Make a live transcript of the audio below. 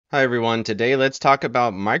Hi everyone, today let's talk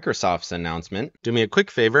about Microsoft's announcement. Do me a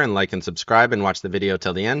quick favor and like and subscribe and watch the video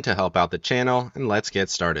till the end to help out the channel, and let's get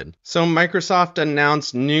started. So Microsoft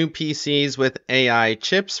announced new PCs with AI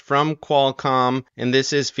chips from Qualcomm, and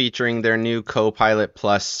this is featuring their new Copilot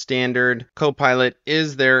Plus standard. Copilot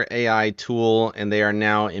is their AI tool, and they are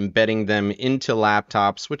now embedding them into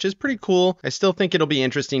laptops, which is pretty cool. I still think it'll be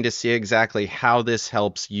interesting to see exactly how this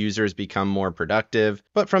helps users become more productive,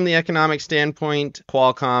 but from the economic standpoint,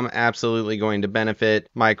 Qualcomm absolutely going to benefit.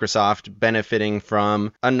 Microsoft benefiting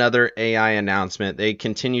from another AI announcement. They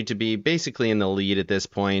continue to be basically in the lead at this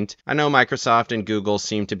point. I know Microsoft and Google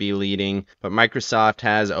seem to be leading, but Microsoft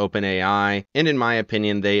has OpenAI, and in my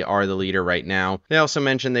opinion, they are the leader right now. They also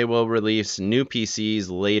mentioned they will release new PCs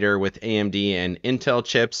later with AMD and Intel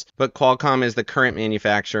chips, but Qualcomm is the current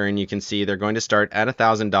manufacturer, and you can see they're going to start at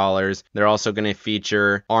 $1,000. They're also going to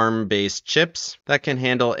feature ARM-based chips that can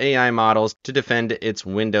handle AI models to defend its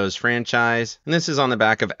Windows franchise. And this is on the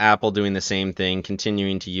back of Apple doing the same thing,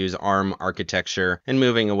 continuing to use ARM architecture and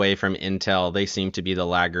moving away from Intel. They seem to be the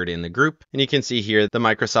laggard in the group. And you can see here the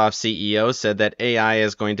Microsoft CEO said that AI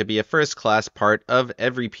is going to be a first-class part of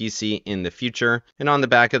every PC in the future. And on the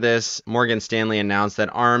back of this, Morgan Stanley announced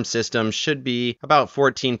that ARM systems should be about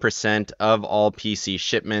 14% of all PC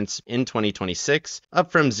shipments in 2026,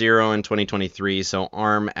 up from 0 in 2023. So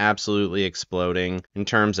ARM absolutely exploding in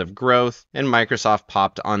terms of growth, and Microsoft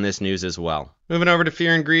popped on this news as well. Moving over to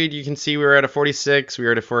fear and greed, you can see we were at a 46. We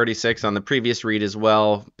were at a 46 on the previous read as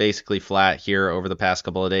well, basically flat here over the past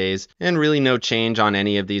couple of days, and really no change on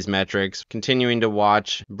any of these metrics. Continuing to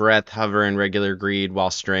watch breadth hover in regular greed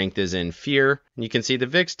while strength is in fear. You can see the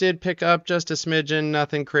VIX did pick up just a smidgen,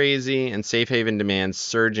 nothing crazy, and safe haven demand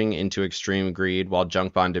surging into extreme greed while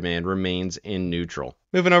junk bond demand remains in neutral.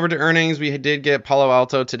 Moving over to earnings, we did get Palo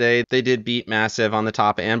Alto today. They did beat massive on the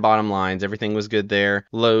top and bottom lines. Everything was good there.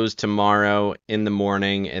 Lows tomorrow in the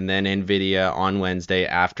morning, and then NVIDIA on Wednesday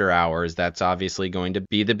after hours. That's obviously going to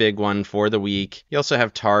be the big one for the week. You also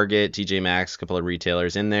have Target, TJ Maxx, a couple of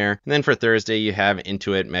retailers in there. And then for Thursday, you have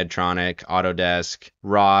Intuit, Medtronic, Autodesk,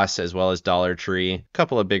 Ross, as well as Dollar Tree. A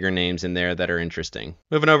couple of bigger names in there that are interesting.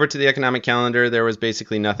 Moving over to the economic calendar, there was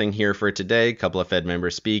basically nothing here for today. A couple of Fed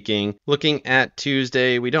members speaking. Looking at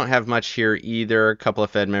Tuesday, we don't have much here either. A couple of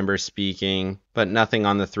Fed members speaking, but nothing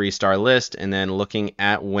on the 3-star list. And then looking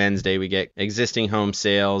at Wednesday, we get existing home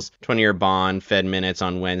sales, 20-year bond, Fed minutes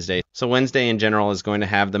on Wednesday. So Wednesday in general is going to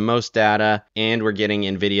have the most data, and we're getting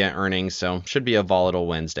NVIDIA earnings, so should be a volatile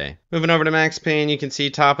Wednesday. Moving over to Max Payne, you can see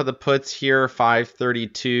top of the puts here,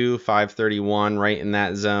 532, 531, right in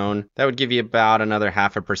that zone. That would give you about another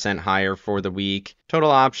 0.5% higher for the week. Total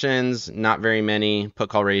options, not very many. Put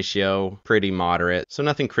call ratio, pretty moderate. So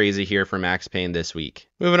nothing crazy here for Max Payne this week.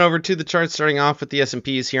 Moving over to the chart, starting off with the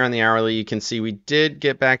S&Ps here on the hourly, you can see we did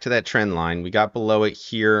get back to that trend line. We got below it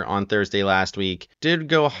here on Thursday last week. Did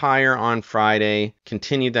go higher on Friday,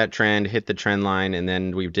 continued that trend, hit the trend line, and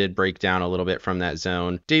then we did break down a little bit from that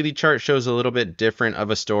zone. Daily chart shows a little bit different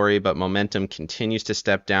of a story, but momentum continues to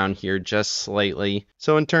step down here just slightly.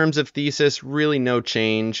 So in terms of thesis, really no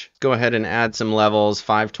change. Go ahead and add some levels.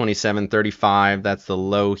 527.35, that's the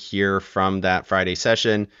low here from that Friday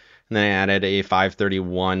session. And then I added a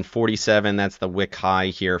 531.47. That's the wick high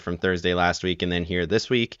here from Thursday last week and then here this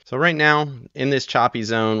week. So right now in this choppy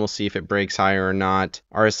zone, we'll see if it breaks higher or not.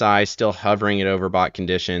 RSI still hovering at overbought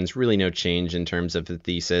conditions. Really no change in terms of the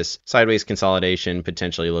thesis. Sideways consolidation,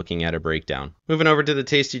 potentially looking at a breakdown. Moving over to the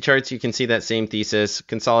Tasty charts, you can see that same thesis.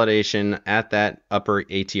 Consolidation at that upper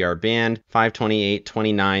ATR band.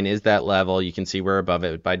 528.29 is that level. You can see we're above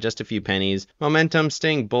it by just a few pennies. Momentum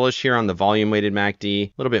staying bullish here on the volume weighted MACD.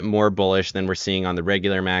 A little bit more bullish than we're seeing on the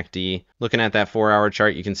regular MACD. Looking at that 4-hour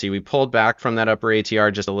chart, you can see we pulled back from that upper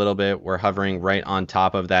ATR just a little bit. We're hovering right on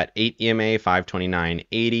top of that 8 EMA,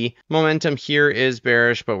 529.80. Momentum here is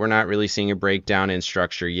bearish, but we're not really seeing a breakdown in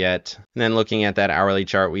structure yet. And then looking at that hourly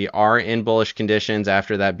chart, we are in bullish conditions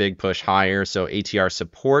after that big push higher. So ATR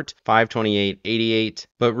support, 528.88.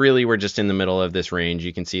 But really, we're just in the middle of this range.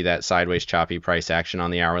 You can see that sideways choppy price action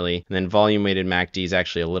on the hourly. And then volume weighted MACD is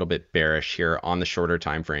actually a little bit bearish here on the shorter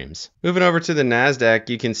time frames. Moving over to the NASDAQ,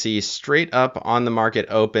 you can see straight up on the market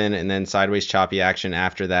open and then sideways choppy action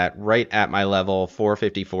after that, right at my level,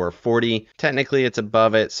 454.40. Technically, it's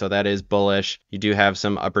above it, so that is bullish. You do have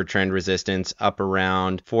some upper trend resistance up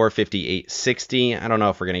around 458.60. I don't know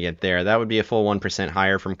if we're going to get there. That would be a full 1%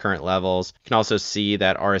 higher from current levels. You can also see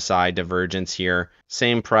that RSI divergence here.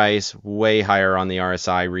 Same price, way higher on the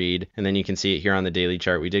RSI read. And then you can see it here on the daily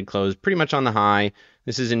chart. We did close pretty much on the high,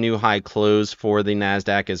 This is a new high close for the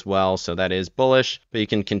NASDAQ as well, so that is bullish, but you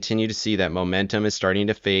can continue to see that momentum is starting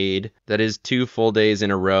to fade. That is 2 full days in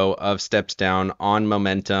a row of steps down on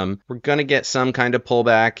momentum. We're going to get some kind of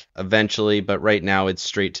pullback eventually, but right now it's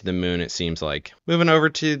straight to the moon, it seems like. Moving over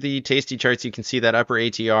to the Tasty charts, you can see that upper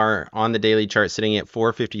ATR on the daily chart sitting at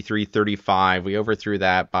 453.35. We overthrew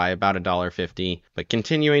that by about $1.50, but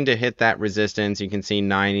continuing to hit that resistance. You can see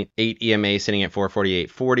 8 EMA sitting at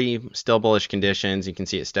 448.40, still bullish conditions. You can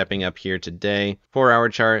see it stepping up here today. 4-hour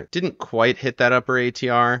chart didn't quite hit that upper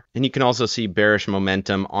ATR, and you can also see bearish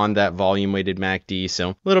momentum on that volume weighted MACD.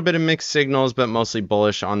 So a little bit of mixed signals, but mostly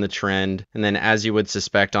bullish on the trend. And then as you would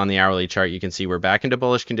suspect on the hourly chart, you can see we're back into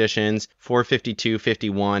bullish conditions.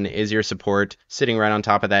 452.51 is your support, sitting right on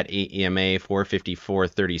top of that 8 EMA,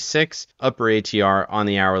 454.36. Upper ATR on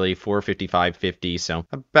the hourly, 455.50. So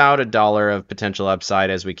about $1 of potential upside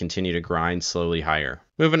as we continue to grind slowly higher.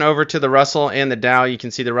 Moving over to the Russell and the Dow, you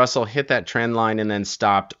can see the Russell hit that trend line and then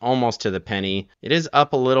stopped almost to the penny. It is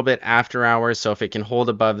up a little bit after hours, so if it can hold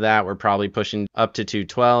above that, we're probably pushing up to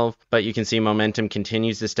 212. But you can see momentum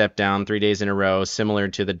continues to step down 3 days in a row, similar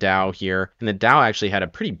to the Dow here. And the Dow actually had a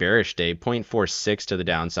pretty bearish day, 0.46 to the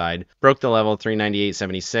downside. Broke the level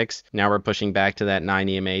 398.76. Now we're pushing back to that 9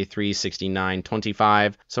 EMA,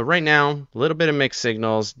 369.25. So right now, a little bit of mixed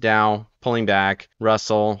signals. Dow pulling back,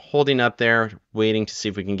 Russell holding up there, waiting to see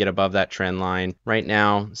if we can get above that trend line. Right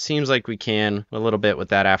now, seems like we can a little bit with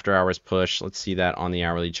that after hours push. Let's see that on the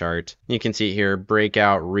hourly chart. You can see here,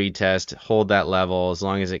 breakout, retest, hold that level. As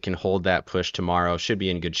long as it can hold that push tomorrow, should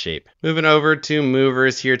be in good shape. Moving over to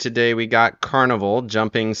movers here today, we got Carnival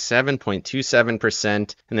jumping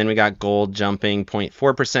 7.27%, and then we got gold jumping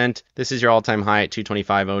 0.4%. This is your all-time high at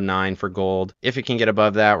 225.09 for gold. If it can get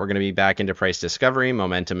above that, we're going to be back into price discovery.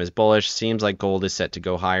 Momentum is bullish. Seems like gold is set to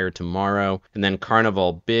go higher tomorrow. And then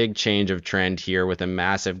Carnival, big change of trend here with a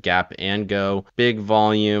massive gap and go. Big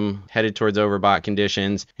volume, headed towards overbought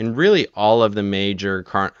conditions. And really all of the major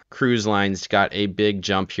cruise lines got a big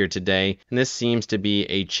jump here today. And this seems to be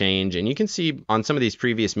a change. And you can see on some of these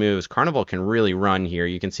previous moves, Carnival can really run here.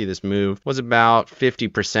 You can see this move was about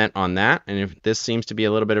 50% on that. And if this seems to be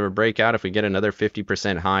a little bit of a breakout, if we get another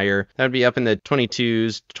 50% higher, that would be up in the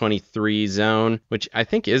 22s, 23 zone, which I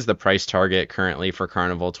think is the price target currently for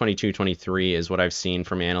Carnival. 22, 23 is what I've seen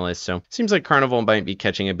from analysts. So seems like Carnival might be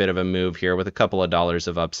catching a bit of a move here with a couple of dollars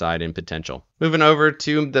of upside in potential. Moving over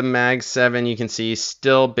to the Mag 7, you can see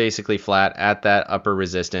still basically flat at that upper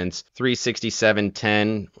resistance,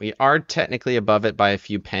 367.10. We are technically above it by a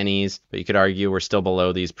few pennies, but you could argue we're still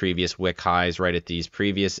below these previous wick highs right at these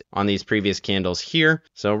previous candles here.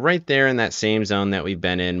 So right there in that same zone that we've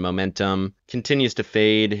been in, momentum continues to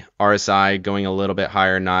fade. RSI going a little bit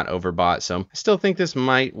higher, not overbought. So I still think this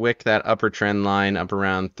might wick that upper trend line up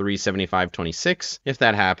around 375.26. If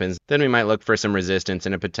that happens, then we might look for some resistance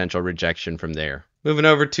and a potential rejection from there. Moving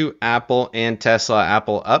over to Apple and Tesla.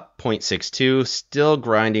 Apple up 0.62, still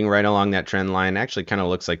grinding right along that trend line. Actually kind of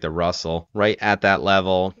looks like the Russell right at that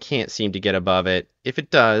level. Can't seem to get above it. If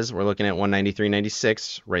it does, we're looking at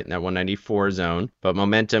 193.96, right in that 194 zone. But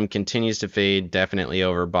momentum continues to fade, definitely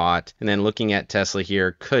overbought. And then looking at Tesla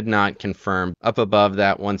here, could not confirm up above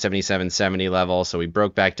that 177.70 level. So we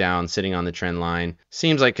broke back down, sitting on the trend line.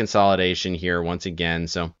 Seems like consolidation here once again,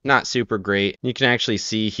 so not super great. You can actually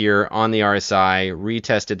see here on the RSI,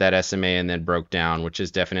 retested that SMA and then broke down, which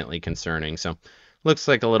is definitely concerning. So looks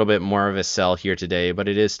like a little bit more of a sell here today, but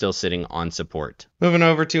it is still sitting on support. Moving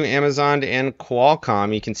over to Amazon and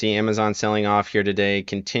Qualcomm, you can see Amazon selling off here today,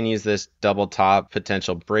 continues this double top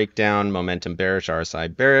potential breakdown, momentum bearish,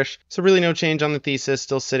 RSI bearish. So really no change on the thesis,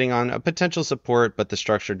 still sitting on a potential support, but the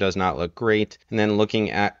structure does not look great. And then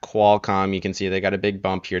looking at Qualcomm, you can see they got a big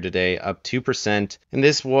bump here today, up 2%. And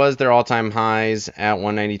this was their all-time highs at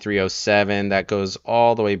 193.07. That goes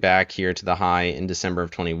all the way back here to the high in December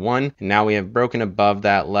of 21. And now we have broken above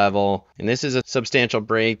that level, and this is a substantial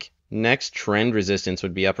break. Next trend resistance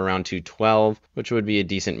would be up around 212, which would be a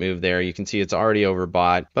decent move there. You can see it's already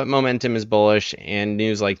overbought, but momentum is bullish, and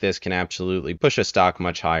news like this can absolutely push a stock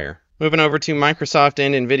much higher. Moving over to Microsoft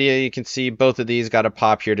and NVDA, you can see both of these got a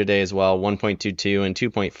pop here today as well, 1.22 and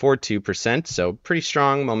 2.42%. So pretty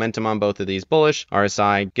strong momentum on both of these bullish.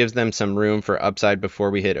 RSI gives them some room for upside before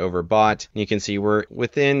we hit overbought. You can see we're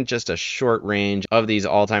within just a short range of these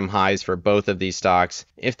all-time highs for both of these stocks.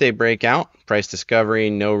 If they break out, price discovery,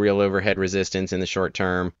 no real overhead resistance in the short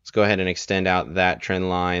term. Let's go ahead and extend out that trend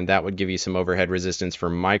line. That would give you some overhead resistance for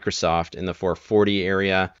Microsoft in the 440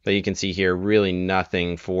 area. But you can see here really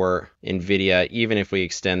nothing for NVIDIA. Even if we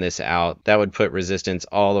extend this out, that would put resistance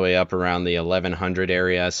all the way up around the 1100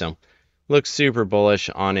 area. So looks super bullish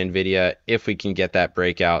on NVIDIA if we can get that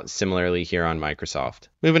breakout, similarly here on Microsoft.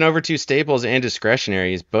 Moving over to staples and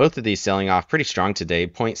discretionaries, both of these selling off pretty strong today,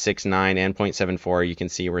 0.69 and 0.74. You can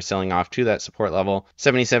see we're selling off to that support level,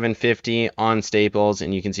 77.50 on staples,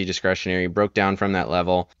 and you can see discretionary broke down from that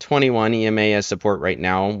level. 21 EMA as support right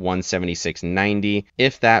now, 176.90.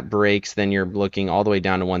 If that breaks, then you're looking all the way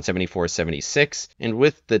down to 174.76. And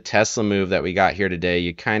with the Tesla move that we got here today,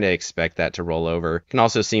 you kind of expect that to roll over. You can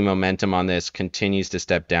also see momentum on this continues to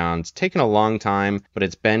step down. It's taken a long time, but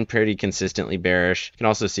it's been pretty consistently bearish. You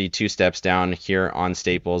can also see 2 steps down here on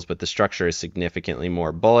staples, but the structure is significantly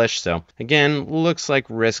more bullish. So again, looks like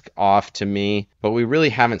risk off to me, but we really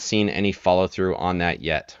haven't seen any follow through on that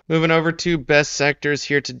yet. Moving over to best sectors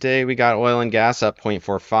here today, we got oil and gas up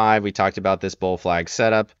 0.45. We talked about this bull flag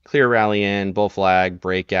setup, clear rally in, bull flag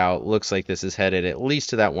breakout. Looks like this is headed at least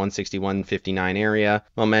to that 161.59 area.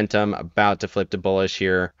 Momentum about to flip to bullish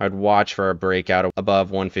here. I'd watch for a breakout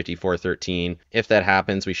above 154.13. If that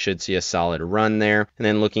happens, we should see a solid run there. And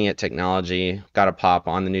then looking at technology, got a pop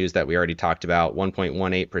on the news that we already talked about,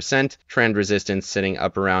 1.18%. Trend resistance sitting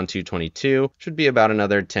up around 222. Should be about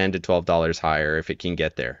another $10 to $12 higher if it can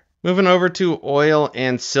get there. Moving over to oil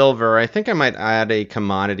and silver, I think I might add a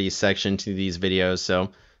commodity section to these videos. So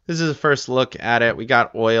this is a first look at it. We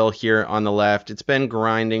got oil here on the left. It's been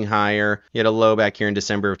grinding higher. You had a low back here in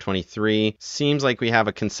December of 23. Seems like we have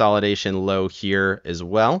a consolidation low here as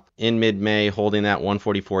well. In mid-May, holding that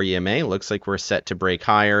 144 EMA. Looks like we're set to break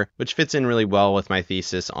higher, which fits in really well with my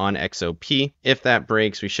thesis on XOP. If that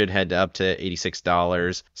breaks, we should head up to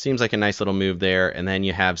 $86. Seems like a nice little move there. And then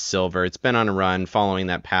you have silver. It's been on a run following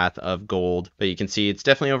that path of gold, but you can see it's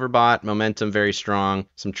definitely overbought. Momentum very strong.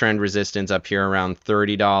 Some trend resistance up here around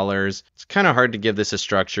 $30. It's kind of hard to give this a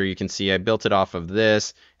structure. You can see I built it off of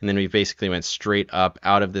this, and then we basically went straight up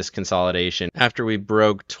out of this consolidation. After we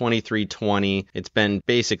broke 23.20, it's been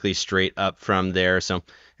basically straight up from there. So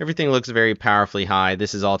everything looks very powerfully high.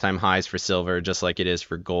 This is all-time highs for silver, just like it is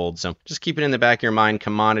for gold. So just keep it in the back of your mind.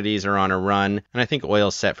 Commodities are on a run, and I think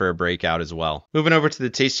oil's set for a breakout as well. Moving over to the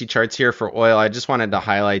Tasty charts here for oil, I just wanted to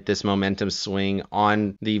highlight this momentum swing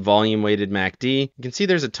on the volume-weighted MACD. You can see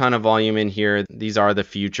there's a ton of volume in here. These are the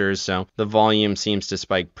futures, so the volume seems to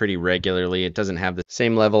spike pretty regularly. It doesn't have the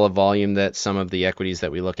same level of volume that some of the equities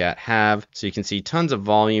that we look at have. So you can see tons of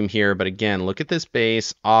volume here, but again, look at this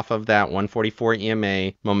base off of that 144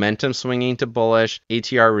 EMA. Momentum swinging to bullish,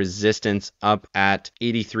 ATR resistance up at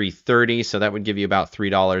 83.30, so that would give you about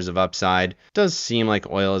 $3 of upside. Does seem like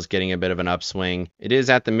oil is getting a bit of an upswing. It is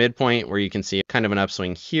at the midpoint where you can see kind of an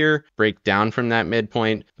upswing here, break down from that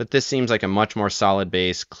midpoint, but this seems like a much more solid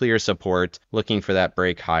base, clear support, looking for that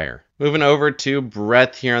break higher. Moving over to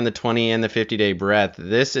breadth here on the 20 and the 50-day breadth.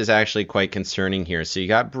 This is actually quite concerning here. So you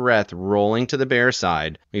got breadth rolling to the bear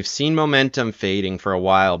side. We've seen momentum fading for a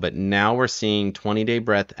while, but now we're seeing 20-day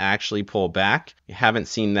breadth actually pull back. We haven't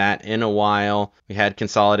seen that in a while. We had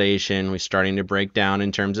consolidation. We're starting to break down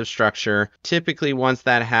in terms of structure. Typically, once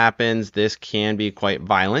that happens, this can be quite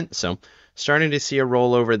violent. So starting to see a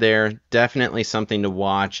rollover there, definitely something to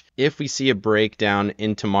watch. If we see a breakdown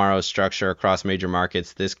in tomorrow's structure across major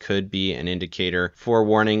markets, this could be an indicator for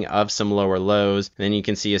warning of some lower lows. And then you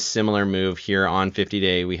can see a similar move here on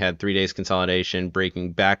 50-day. We had 3 days consolidation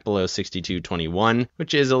breaking back below 62.21,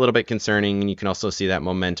 which is a little bit concerning. And you can also see that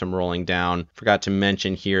momentum rolling down. Forgot to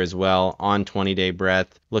mention here as well on 20-day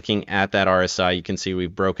breadth, looking at that RSI, you can see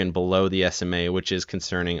we've broken below the SMA, which is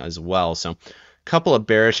concerning as well. So couple of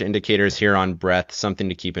bearish indicators here on breadth, something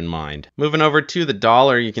to keep in mind. Moving over to the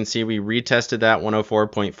dollar, you can see we retested that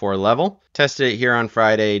 104.4 level. Tested it here on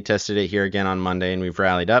Friday, tested it here again on Monday, and we've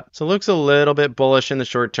rallied up. So it looks a little bit bullish in the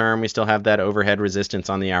short term. We still have that overhead resistance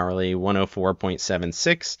on the hourly,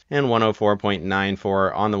 104.76 and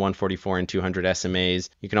 104.94 on the 144 and 200 SMAs.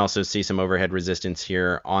 You can also see some overhead resistance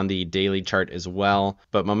here on the daily chart as well.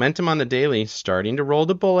 But momentum on the daily starting to roll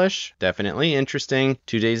to bullish. Definitely interesting.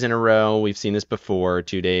 2 days in a row. We've seen this before.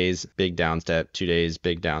 2 days, big down step, 2 days,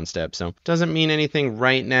 big down step. So doesn't mean anything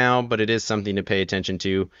right now, but it is something to pay attention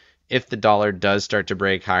to. If the dollar does start to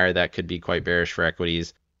break higher, that could be quite bearish for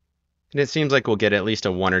equities. And it seems like we'll get at least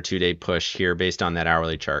a 1 or 2 day push here based on that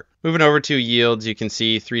hourly chart. Moving over to yields, you can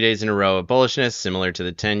see 3 days in a row of bullishness, similar to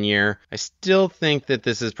the 10-year. I still think that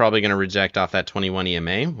this is probably going to reject off that 21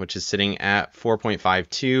 EMA, which is sitting at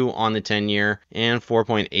 4.52 on the 10-year and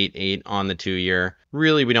 4.88 on the 2-year.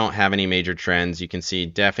 really we don't have any major trends. You can see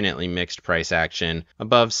definitely mixed price action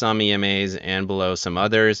above some EMAs and below some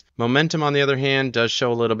others. Momentum, on the other hand, does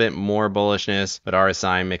show a little bit more bullishness, but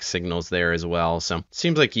RSI mixed signals there as well. So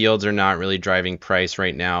seems like yields are not really driving price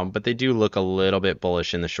right now, but they do look a little bit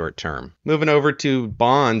bullish in the short term. Moving over to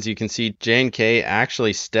bonds, you can see J&K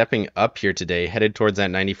actually stepping up here today, headed towards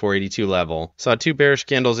that 94.82 level. Saw 2 bearish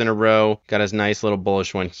candles in a row, got a nice little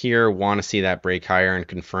bullish one here. Want to see that break higher and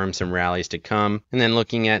confirm some rallies to come. And then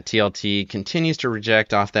looking at TLT, continues to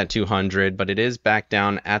reject off that 200, but it is back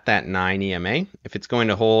down at that 9 EMA. If it's going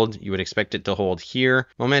to hold, you would expect it to hold here.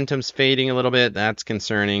 Momentum's fading a little bit. That's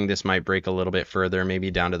concerning. This might break a little bit further,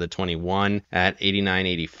 maybe down to the 21 at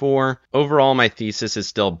 89.84. Overall, my thesis is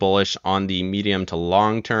still bullish on the medium to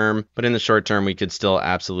long term, but in the short term, we could still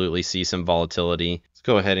absolutely see some volatility.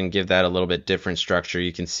 Go ahead and give that a little bit different structure.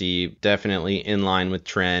 You can see definitely in line with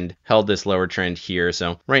trend, held this lower trend here.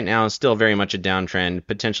 So right now still very much a downtrend,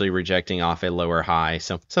 potentially rejecting off a lower high.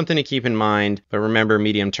 So something to keep in mind, but remember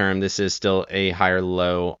medium term, this is still a higher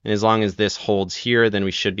low. And as long as this holds here, then we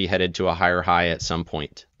should be headed to a higher high at some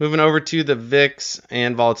point. Moving over to the VIX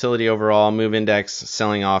and volatility overall, move index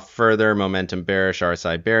selling off further, momentum bearish,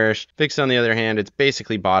 RSI bearish. VIX on the other hand, it's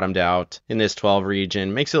basically bottomed out in this 12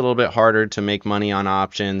 region. Makes it a little bit harder to make money on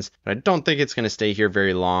options, but I don't think it's going to stay here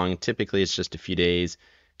very long. Typically it's just a few days.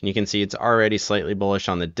 And you can see it's already slightly bullish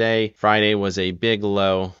on the day. Friday was a big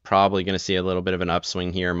low, probably going to see a little bit of an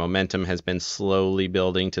upswing here. Momentum has been slowly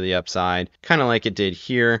building to the upside, kind of like it did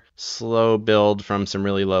here. Slow build from some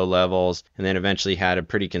really low levels, and then eventually had a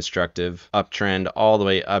pretty constructive uptrend all the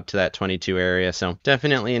way up to that 22 area. So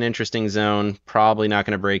definitely an interesting zone, probably not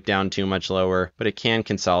going to break down too much lower, but it can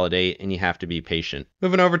consolidate and you have to be patient.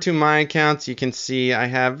 Moving over to my accounts, you can see I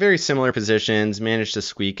have very similar positions, managed to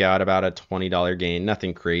squeak out about a $20 gain,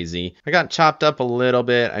 nothing crazy. I got chopped up a little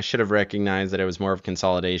bit. I should have recognized that it was more of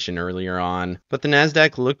consolidation earlier on, but the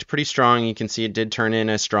NASDAQ looked pretty strong. You can see it did turn in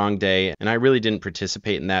a strong day, and I really didn't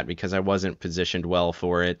participate in that because I wasn't positioned well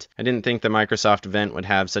for it. I didn't think the Microsoft event would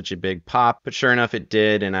have such a big pop, but sure enough it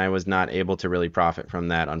did, and I was not able to really profit from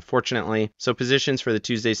that, unfortunately. So positions for the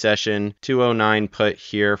Tuesday session, 209 put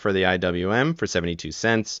here for the IWM for 72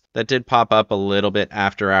 cents. That did pop up a little bit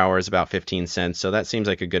after hours, about 15 cents, so that seems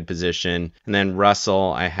like a good position. And then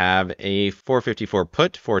Russell, I have a 454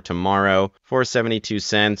 put for tomorrow for 72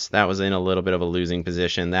 cents. That was in a little bit of a losing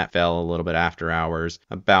position. That fell a little bit after hours,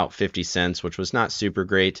 about 50 cents, which was not super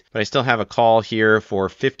great. But I still have a call here for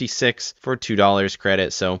 56 for $2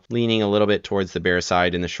 credit. So leaning a little bit towards the bear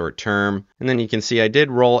side in the short term. And then you can see I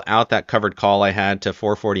did roll out that covered call I had to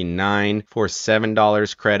 449 for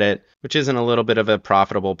 $7 credit, which is in a little bit of a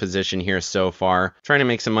profitable position here so far. Trying to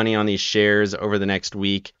make some money on these shares over the next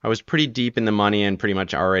week. I was pretty deep in the money and pretty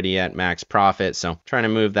much already at max profit, so trying to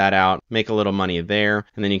move that out, make a little money there.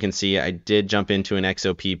 And then you can see I did jump into an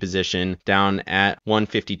XOP position down at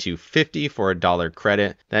 152.50 for $1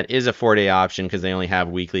 credit. That is a 4-day option because they only have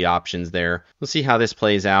weekly options there. We'll see how this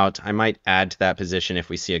plays out. I might add to that position if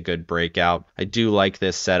we see a good breakout. I do like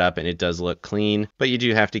this setup and it does look clean, but you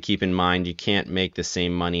do have to keep in mind you can't make the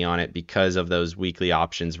same money on it because of those weekly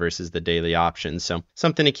options versus the daily options. So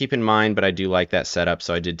something to keep in mind, but I do like that setup,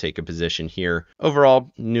 so I did take a position here.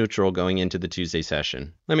 Overall, neutral going into the Tuesday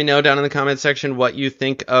session. Let me know down in the comment section what you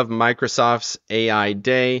think of Microsoft's AI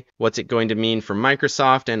Day. What's it going to mean for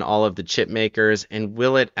Microsoft and all of the chip makers, and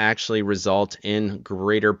will it actually result in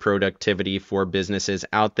greater productivity for businesses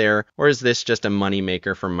out there, or is this just a money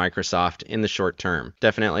maker for Microsoft in the short term?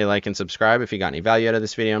 Definitely like and subscribe if you got any value out of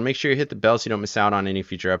this video, and make sure you hit the bell so you don't miss out on any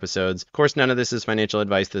future episodes. Of course, none of this is financial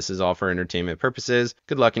advice. This is all for entertainment purposes.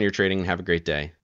 Good luck in your trading and have a great day.